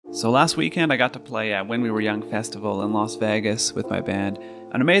So last weekend I got to play at When We Were Young Festival in Las Vegas with my band.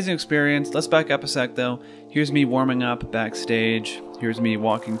 An amazing experience. Let's back up a sec though. Here's me warming up backstage. Here's me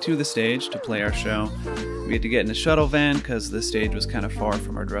walking to the stage to play our show. We had to get in a shuttle van because the stage was kind of far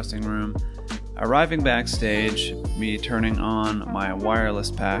from our dressing room. Arriving backstage, me turning on my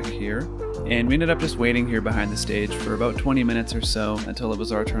wireless pack here, and we ended up just waiting here behind the stage for about 20 minutes or so until it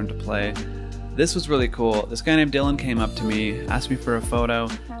was our turn to play. This was really cool. This guy named Dylan came up to me, asked me for a photo,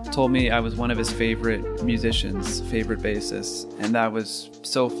 told me I was one of his favorite musicians, favorite bassists, and that was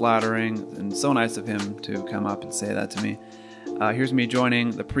so flattering and so nice of him to come up and say that to me. Here's me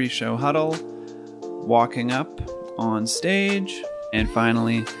joining the pre-show huddle, walking up on stage, and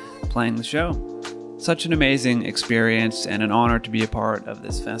finally playing the show. Such an amazing experience and an honor to be a part of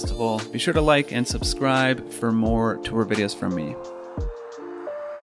this festival. Be sure to like and subscribe for more tour videos from me.